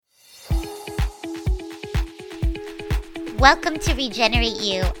Welcome to Regenerate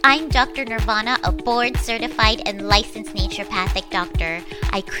You. I'm Dr. Nirvana, a board-certified and licensed naturopathic doctor.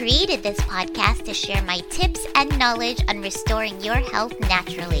 I created this podcast to share my tips and knowledge on restoring your health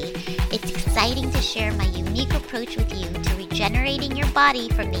naturally. It's exciting to share my unique approach with you to regenerating your body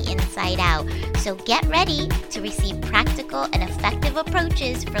from the inside out. So get ready to receive practical and effective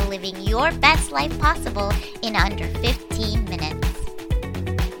approaches for living your best life possible in under 15 minutes.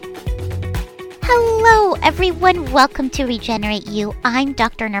 Hello everyone, welcome to Regenerate You. I'm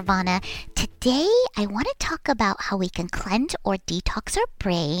Dr. Nirvana. Today I want to talk about how we can cleanse or detox our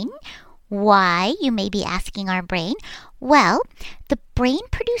brain. Why, you may be asking, our brain? Well, the brain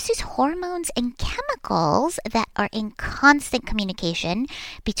produces hormones and chemicals that are in constant communication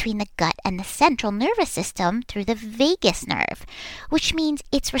between the gut and the central nervous system through the vagus nerve, which means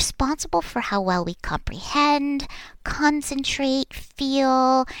it's responsible for how well we comprehend, concentrate,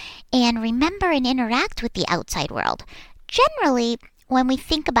 feel, and remember and interact with the outside world. Generally, when we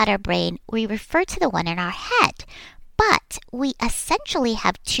think about our brain, we refer to the one in our head. But we essentially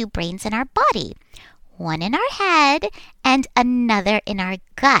have two brains in our body, one in our head and another in our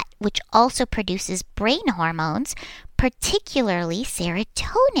gut, which also produces brain hormones, particularly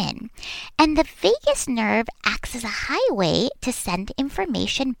serotonin. And the vagus nerve acts as a highway to send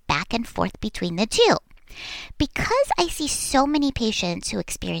information back and forth between the two. Because I see so many patients who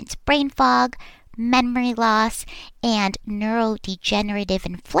experience brain fog, memory loss, and neurodegenerative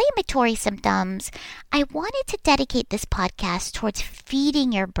inflammatory symptoms, I wanted to dedicate this podcast towards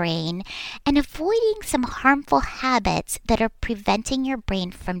feeding your brain and avoiding some harmful habits that are preventing your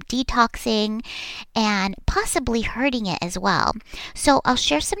brain from detoxing and possibly hurting it as well. So I'll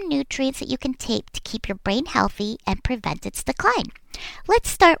share some nutrients that you can take to keep your brain healthy and prevent its decline. Let's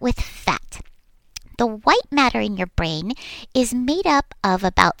start with fat. The white matter in your brain is made up of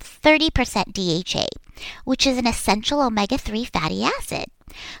about 30% DHA, which is an essential omega-3 fatty acid.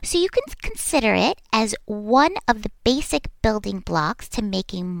 So you can consider it as one of the basic building blocks to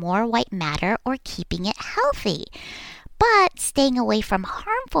making more white matter or keeping it healthy. But staying away from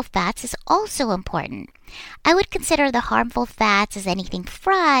harmful fats is also important. I would consider the harmful fats as anything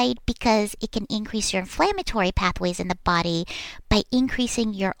fried because it can increase your inflammatory pathways in the body by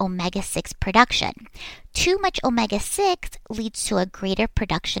increasing your omega-6 production. Too much omega-6 leads to a greater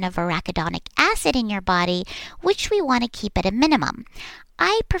production of arachidonic acid in your body, which we want to keep at a minimum.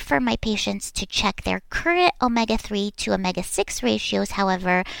 I prefer my patients to check their current omega-3 to omega-6 ratios,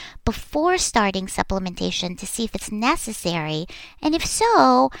 however, before starting supplementation to see if it's necessary, and if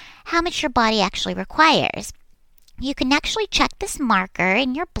so, how much your body actually requires. You can actually check this marker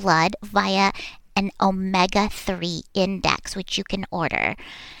in your blood via an omega-3 index, which you can order.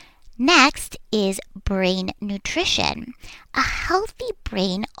 Next is brain nutrition. A healthy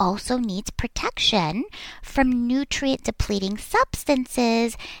brain also needs protection from nutrient-depleting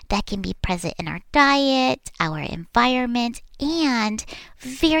substances that can be present in our diet, our environment, and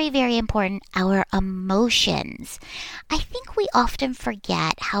very, very important, our emotions. I think we often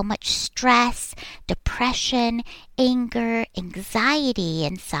forget how much stress, depression, anger, anxiety,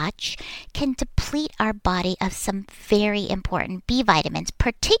 and such can deplete our body of some very important B vitamins,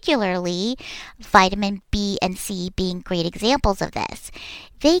 particularly vitamin B and C being great examples of this.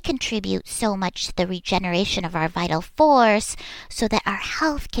 They contribute so much to the regeneration of our vital force so that our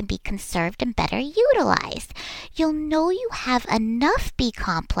health can be conserved and better utilized. You'll know you have enough B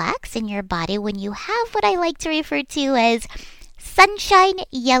complex in your body when you have what I like to refer to as sunshine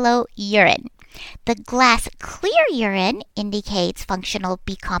yellow urine. The glass clear urine indicates functional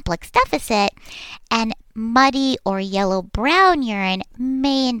B complex deficit, and muddy or yellow-brown urine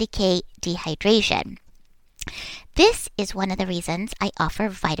may indicate dehydration. This is one of the reasons I offer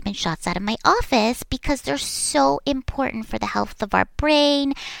vitamin shots out of my office because they're so important for the health of our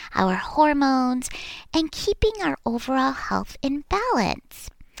brain, our hormones, and keeping our overall health in balance.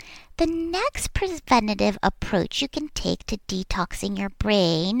 The next preventative approach you can take to detoxing your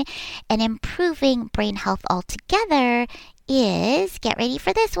brain and improving brain health altogether is, get ready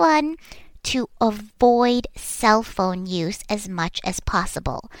for this one, to avoid cell phone use as much as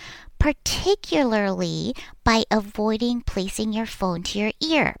possible, particularly by avoiding placing your phone to your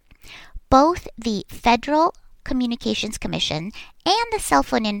ear. Both the Federal Communications Commission and the cell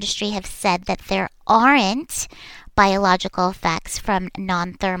phone industry have said that there aren't biological effects from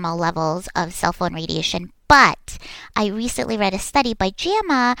non-thermal levels of cell phone radiation, but I recently read a study by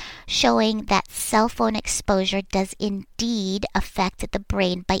JAMA showing that cell phone exposure does indeed affect the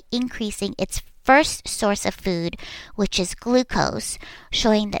brain by increasing its first source of food, which is glucose,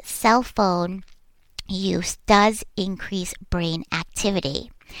 showing that cell phone use does increase brain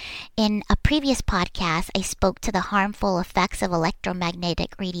activity. In a previous podcast, I spoke to the harmful effects of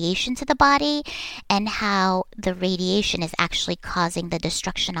electromagnetic radiation to the body and how the radiation is actually causing the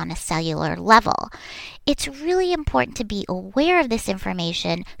destruction on a cellular level. It's really important to be aware of this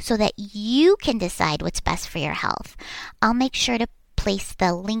information so that you can decide what's best for your health. I'll make sure to place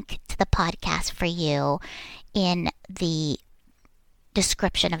the link to the podcast for you in the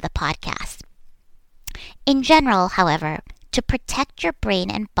description of the podcast. In general, however, to protect your brain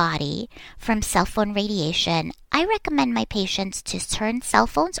and body from cell phone radiation, I recommend my patients to turn cell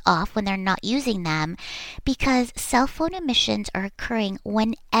phones off when they're not using them because cell phone emissions are occurring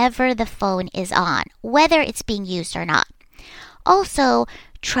whenever the phone is on, whether it's being used or not. Also,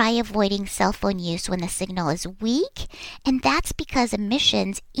 try avoiding cell phone use when the signal is weak, and that's because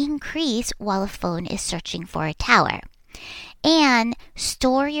emissions increase while a phone is searching for a tower. And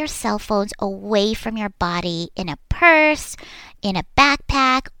store your cell phones away from your body in a purse, in a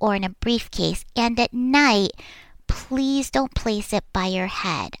backpack, or in a briefcase. And at night, please don't place it by your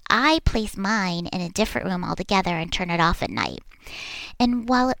head. I place mine in a different room altogether and turn it off at night. And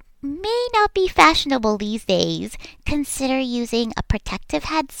while it may not be fashionable these days, consider using a protective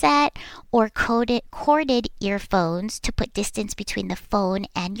headset or corded earphones to put distance between the phone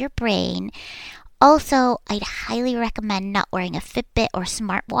and your brain. Also, I'd highly recommend not wearing a Fitbit or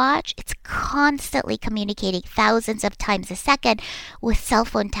smartwatch. It's constantly communicating thousands of times a second with cell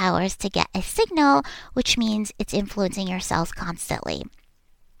phone towers to get a signal, which means it's influencing your cells constantly.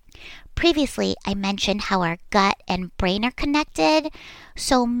 Previously, I mentioned how our gut and brain are connected,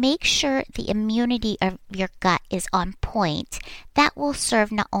 so make sure the immunity of your gut is on point. That will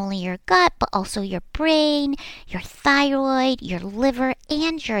serve not only your gut, but also your brain, your thyroid, your liver,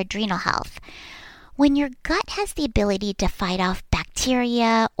 and your adrenal health. When your gut has the ability to fight off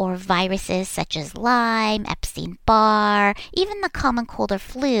bacteria or viruses such as Lyme, Epstein-Barr, even the common cold or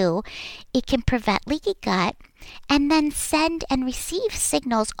flu, it can prevent leaky gut and then send and receive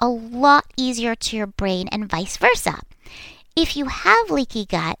signals a lot easier to your brain and vice versa. If you have leaky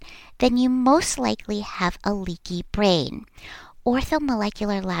gut, then you most likely have a leaky brain.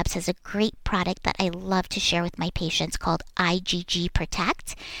 Orthomolecular Labs has a great product that I love to share with my patients called IgG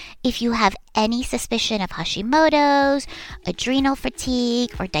Protect. If you have any suspicion of Hashimoto's, adrenal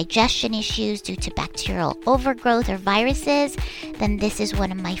fatigue, or digestion issues due to bacterial overgrowth or viruses, then this is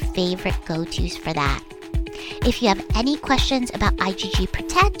one of my favorite go-tos for that. If you have any questions about IgG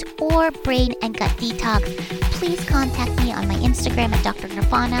Protect or brain and gut detox, please contact me on my Instagram at Dr.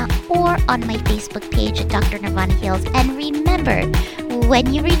 Nirvana or on my Facebook page at Dr. Nirvana Heals. And remember,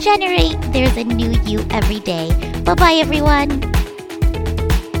 when you regenerate, there's a new you every day. Bye-bye, everyone.